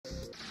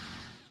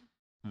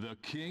The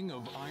king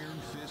of Iron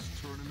Fist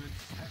tournament,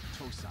 Pek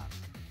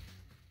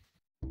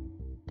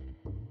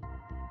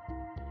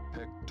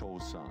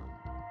Pek-to-san,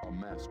 a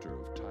master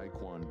of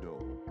Taekwondo.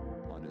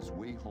 On his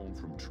way home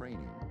from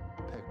training,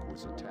 Pek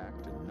was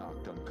attacked and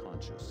knocked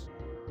unconscious.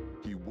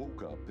 He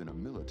woke up in a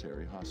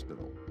military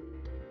hospital.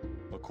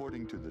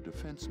 According to the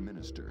defense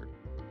minister,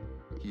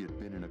 he had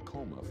been in a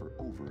coma for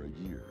over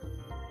a year.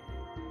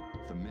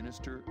 The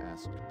minister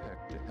asked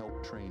Pek to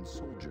help train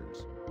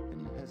soldiers, and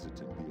he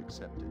hesitantly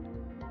accepted.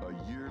 A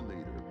year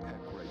later,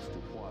 Pek writes to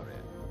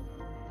Hwoaran,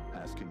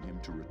 asking him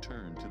to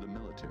return to the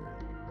military.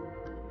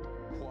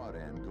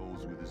 Hwoaran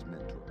goes with his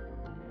mentor.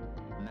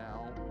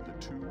 Now, the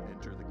two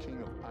enter the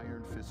King of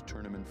Iron Fist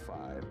Tournament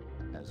 5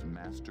 as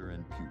master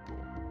and pupil.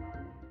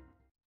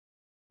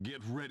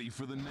 Get ready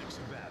for the next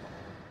battle.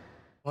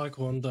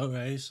 Taekwondo,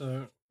 eh?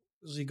 So,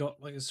 has he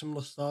got like a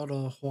similar style to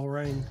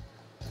Hwoaran?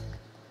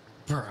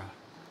 Bruh.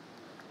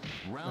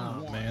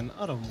 Round one. Man,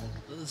 I don't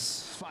want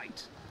this.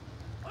 Fight.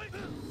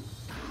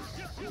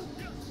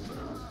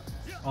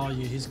 Oh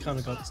yeah, he's kind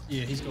of got,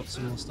 yeah, he's got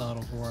similar style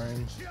to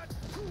Hwoaran.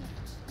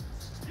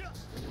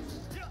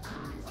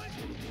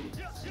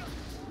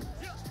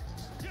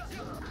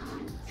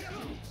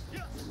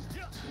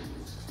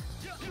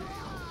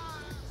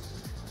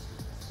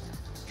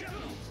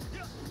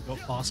 Got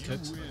fast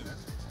kicks.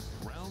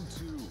 Round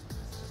two.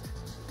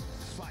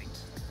 Fight.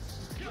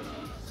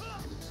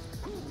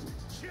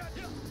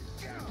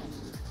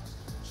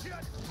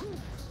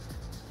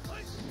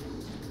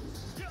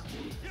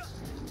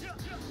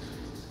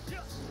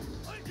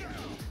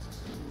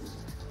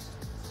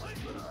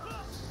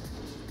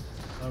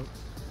 Oh,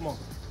 come on.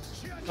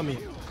 Come here.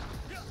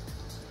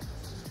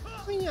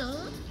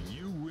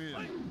 You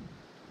win.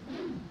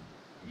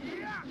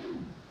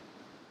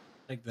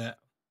 Take that.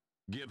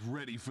 Get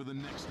ready for the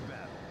next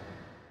battle.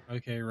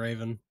 Okay,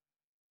 Raven.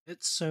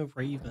 It's so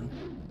Raven.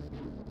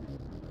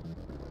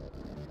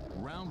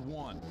 Round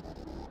one.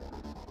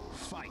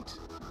 Fight.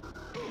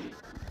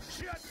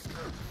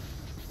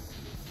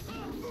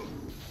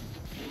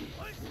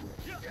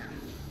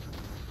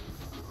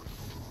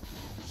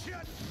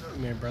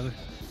 Come here, brother.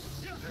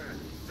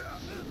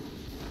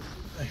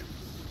 Hey.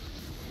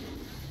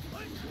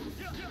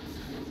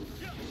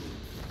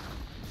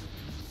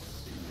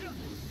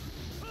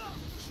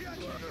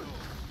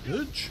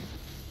 Bitch.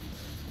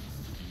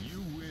 You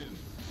win.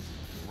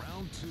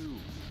 Round two.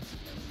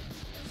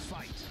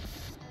 Fight.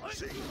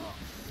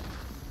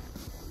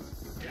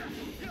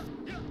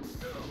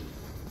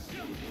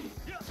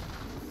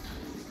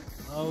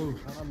 Oh,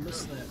 how I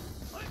missed that.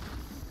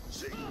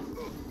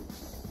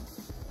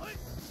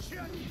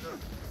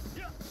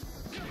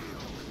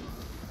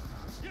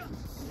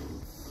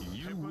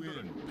 You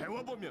win.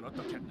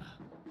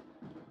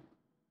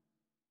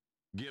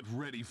 Get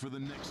ready for the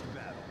next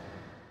battle.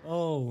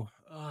 Oh,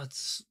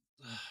 it's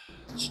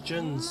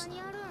Jin's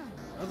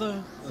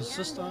other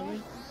sister, I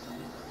mean.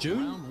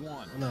 June? Round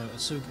one. Oh, no,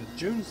 Asuka.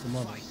 June's the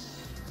mother. Fight.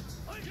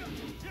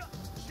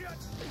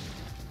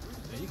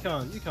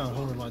 Yeah, you can't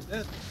hold her like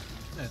that.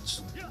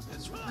 That's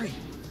right.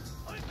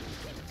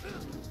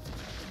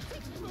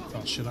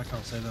 Oh shit, I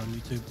can't say that on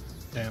YouTube.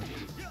 Damn.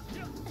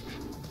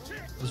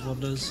 Is what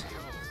it is.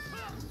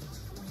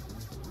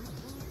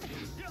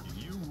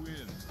 You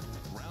win.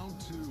 Round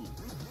two.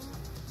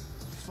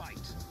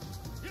 Fight.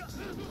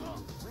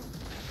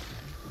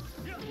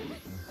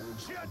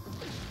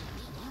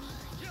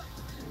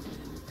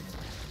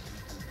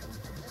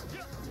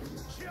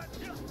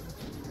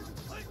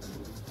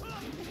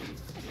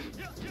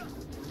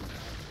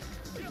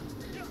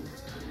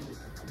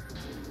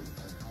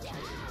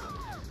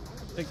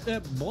 Take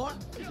that, boy.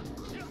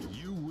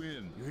 You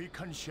win.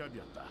 That's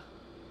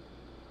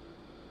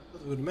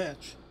a good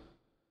match.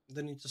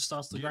 Then he just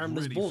starts to Get grab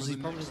his ready balls. for He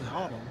the probably next doesn't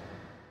hard battle.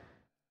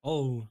 on.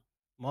 Oh,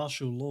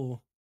 martial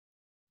law.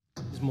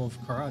 He's more of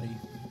karate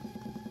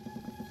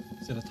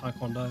instead of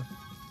taekwondo.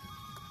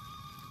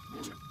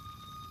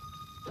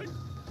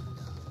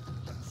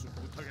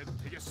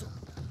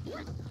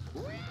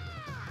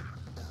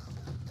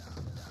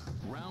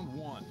 Round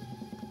one.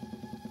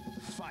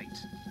 Fight.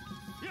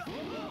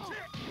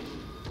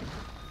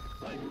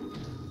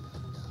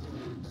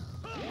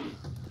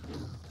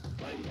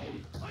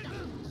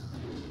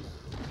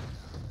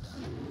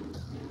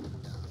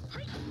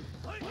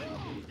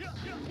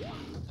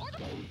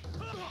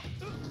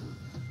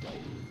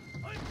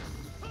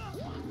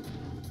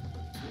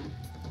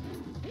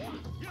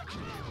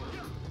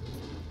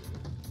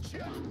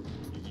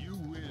 You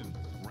win.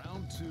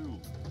 Round two.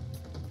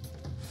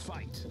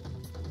 Fight.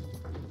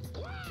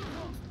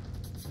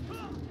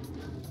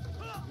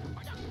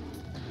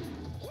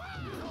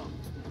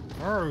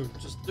 Bro,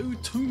 just do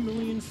 2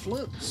 million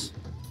flips.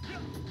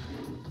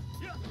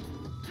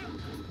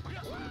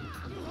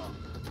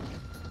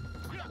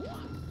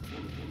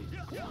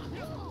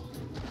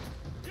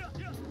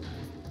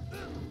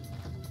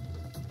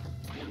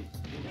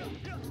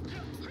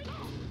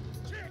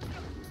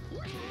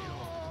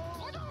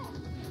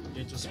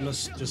 Yeah,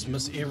 just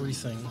miss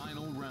everything.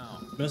 Final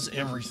round. Miss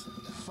everything.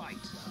 Fight.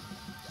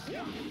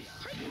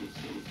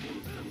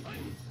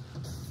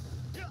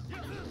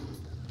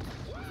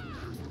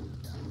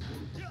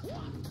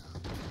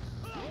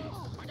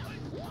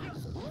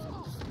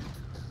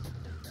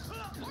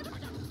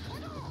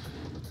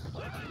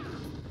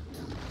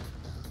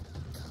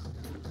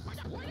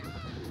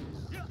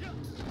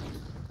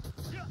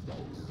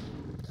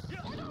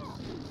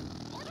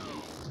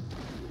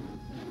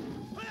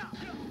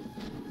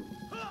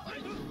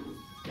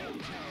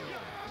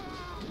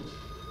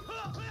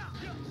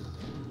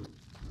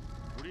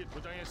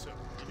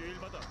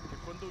 일요일마다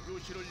태권도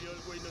교실을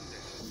열고 있는데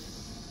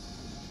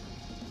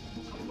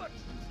한번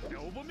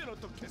배워보면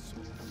어떻겠소?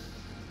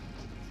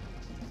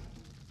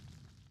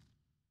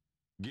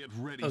 Get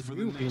ready Oh, for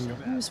the you being next your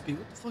battle. speed.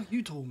 What the fuck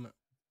you talking about?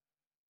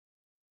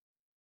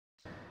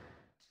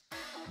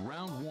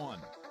 Round 1.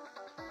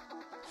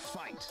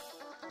 Fight.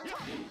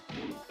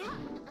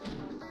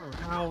 Or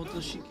how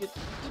does she get?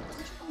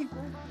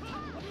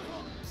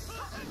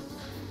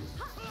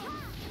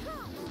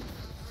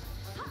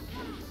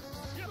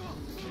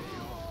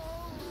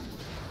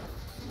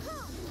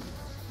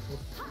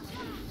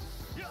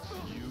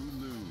 You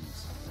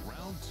lose.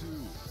 Round 2.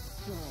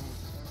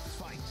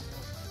 Fight.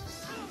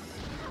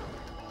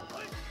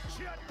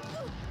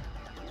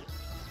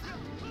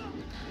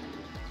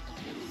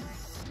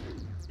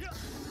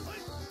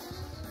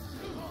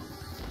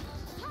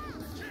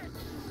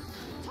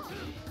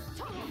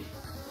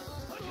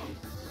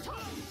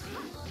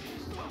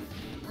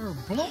 Her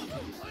block.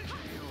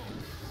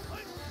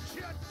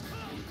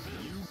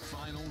 You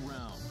final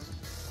round.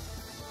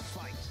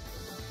 Fight.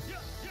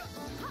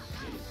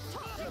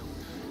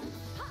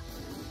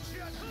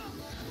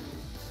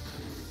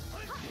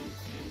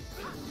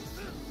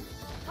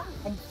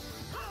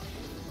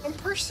 I'm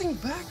pressing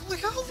back.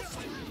 Like how the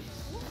fuck?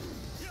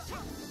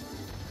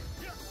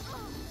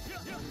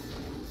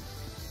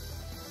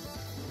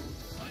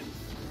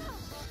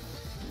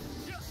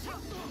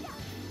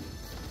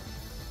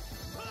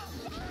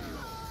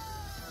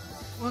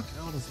 Fuck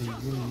out of here,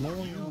 you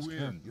long You ass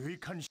win.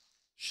 유익한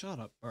Shut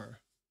up, bro.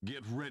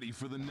 Get ready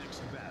for the next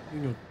battle.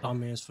 You know,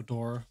 dumbass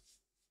fedora.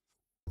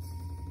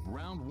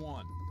 Round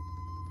 1.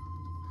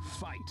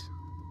 Fight.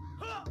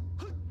 Oh.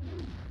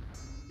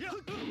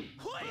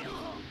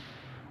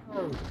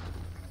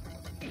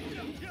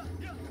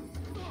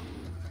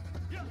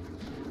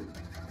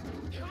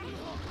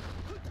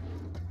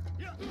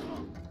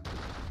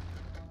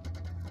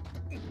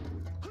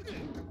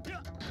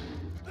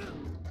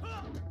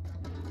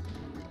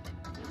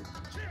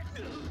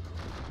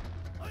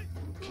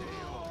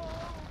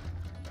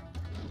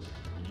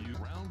 You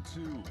round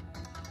 2.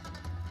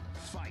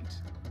 Fight.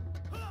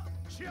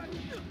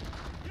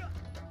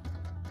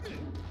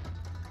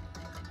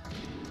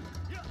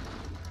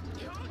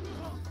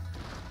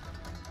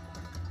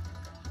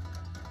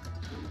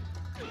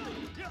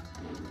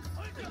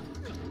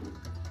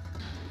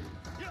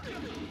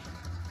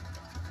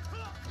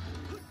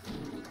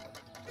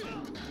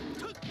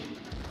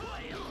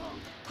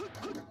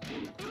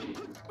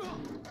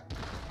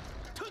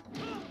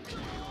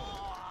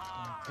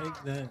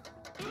 Take that.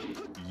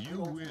 You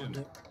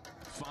win.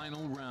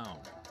 Final round.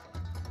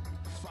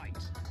 Fight.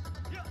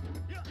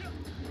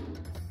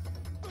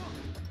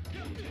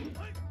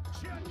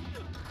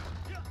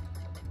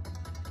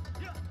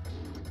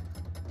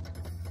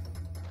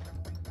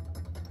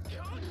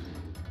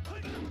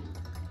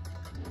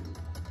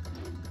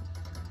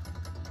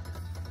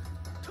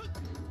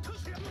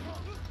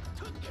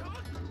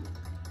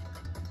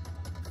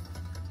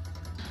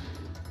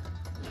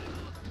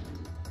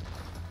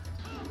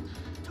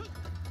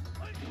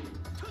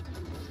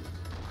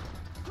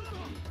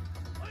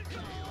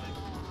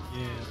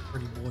 Yeah,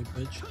 pretty boy,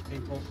 bitch. Okay,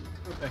 well,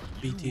 go back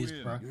to You BTS,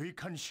 win. bro.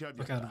 유익한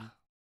Fuck out of 시합이었다. here.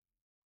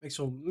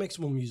 Make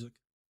some more music.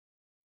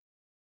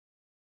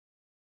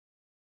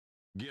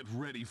 Get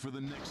ready for the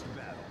next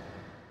battle.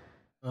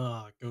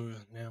 Ah, good.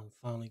 Now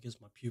finally gets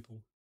my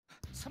pupil.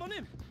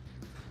 사모님,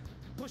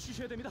 더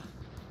쉬셔야 됩니다.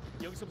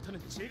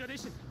 여기서부터는 제가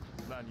대신.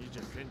 난 이제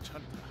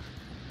괜찮다.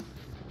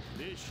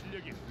 네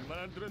실력이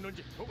얼마나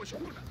늘었는지 보고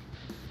싶구나.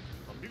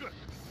 덤비가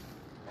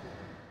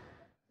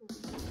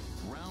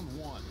Round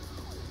 1.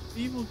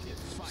 People get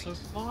so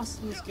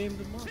fast in this game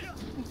that my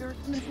fucking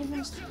character never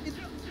wants to get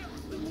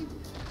really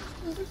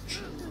do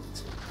shit.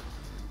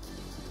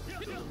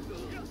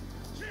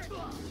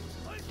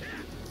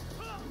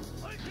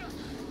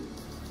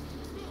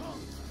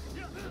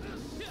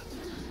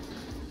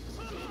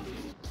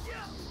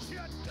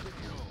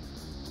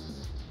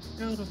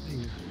 Out of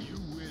here. You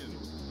win.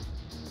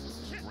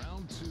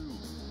 Round 2.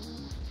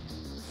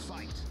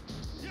 Fight.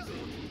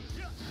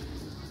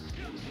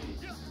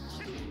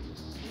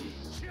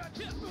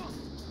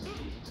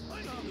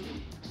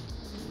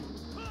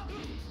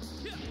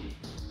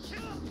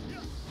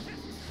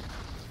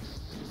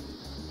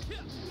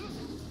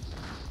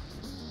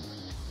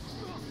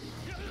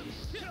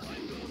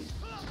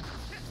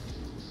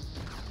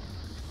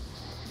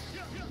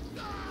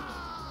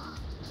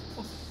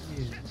 Fuck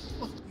you.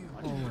 Fuck you,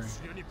 아직도 Homer.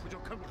 수련이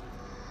부족하구나.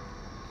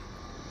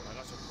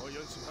 나가서 더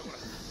연습하거라.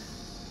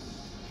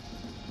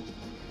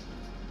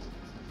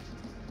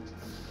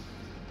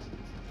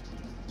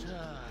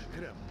 자,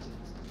 그럼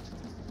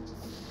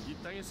이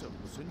땅에서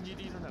무슨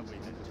일이 일어나고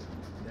있는지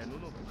내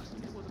눈으로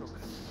확인해 보도록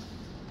하자.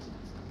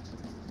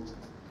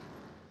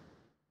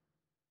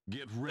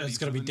 Get ready It's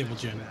for gonna be the Devil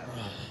next Jin.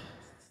 battle.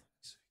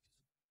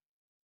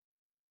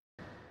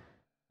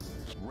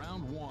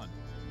 Round 1.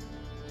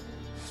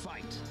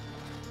 Fight.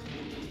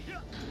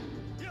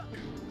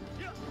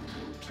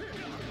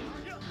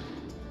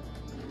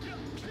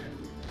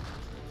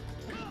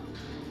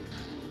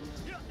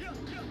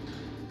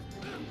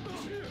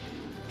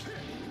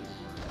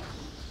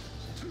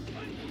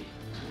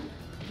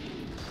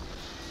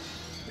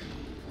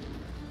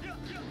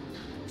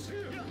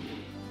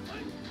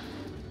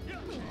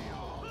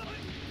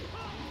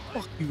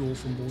 Fuck you,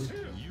 orphan boy.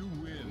 You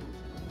win.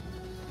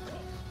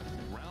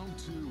 Round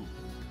 2.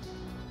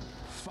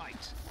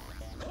 Fight.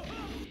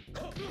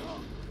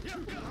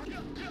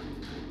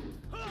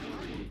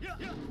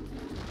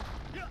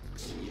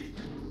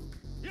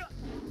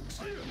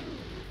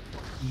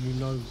 You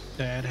know,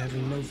 dad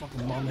having no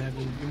fucking mom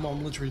having, your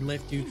mom literally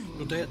left you,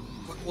 your dad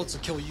wants to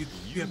kill you,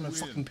 you have no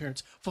fucking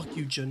parents. Fuck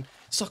you, Jin.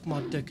 Suck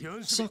my dick.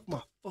 Suck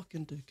my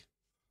fucking dick.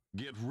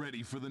 Get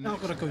ready for the Now I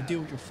next gotta go round. deal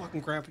with your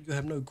fucking grandpa. You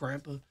have no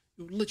grandpa.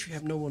 You literally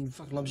have no one who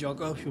fucking loves you. I'll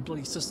go after your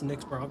bloody sister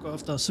next, bro. I'll go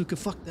after Asuka.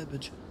 Fuck that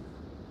bitch.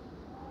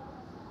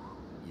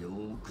 よ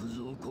く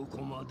ぞこ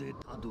こまで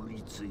たど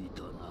り着い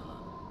た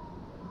な。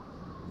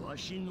わ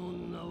しの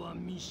名は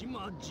三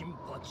島陣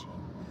八。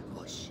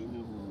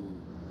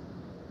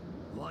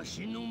わ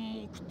しの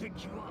目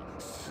的は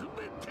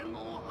全て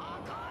の破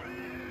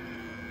壊。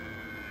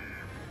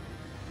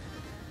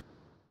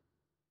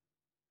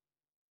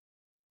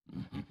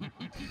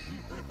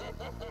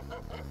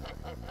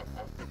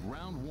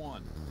Round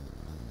 1.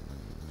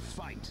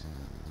 Fight.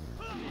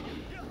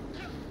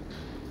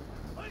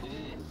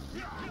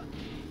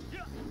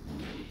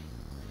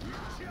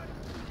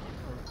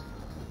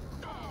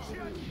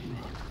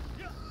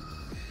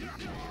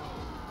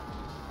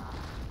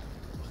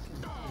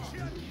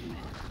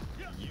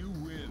 You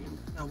win.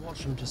 Now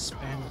watch him just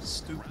spam a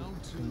stupid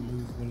fucking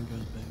move when he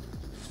goes back.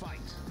 Fight.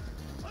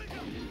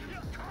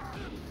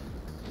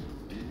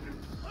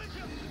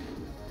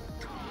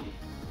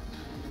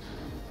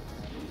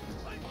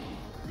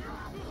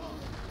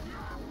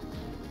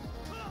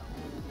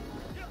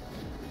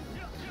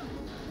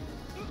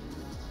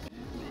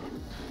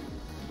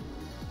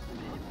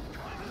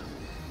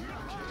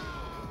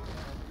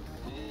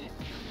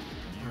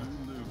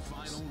 You live.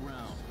 Final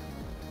round.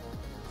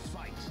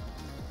 Fight.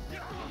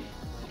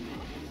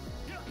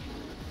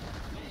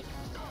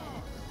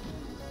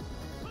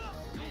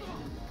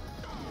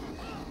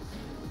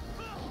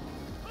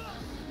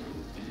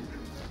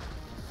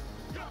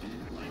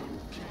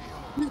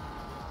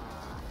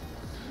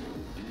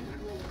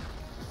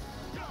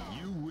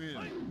 You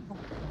win.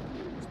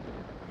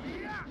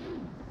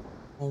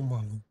 Oh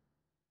my.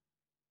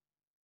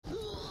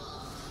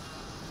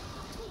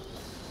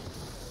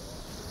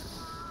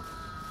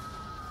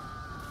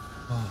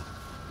 Oh.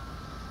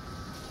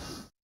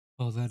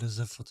 Oh, that is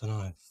it for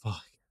tonight.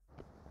 Fuck.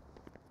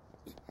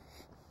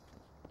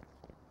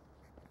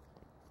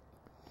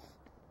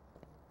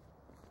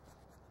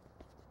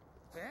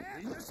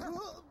 이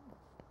녀석!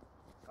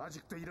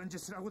 아직도 이런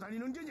짓을 하고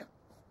다니는 게냐?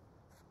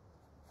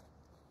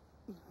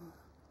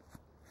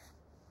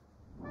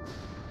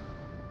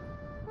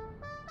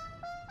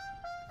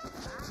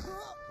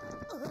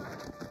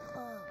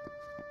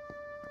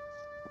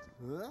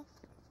 에?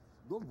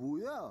 너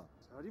뭐야?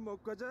 자리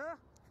못 가자?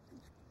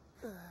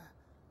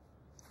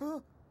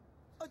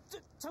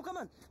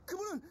 잠깐만!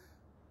 그분은!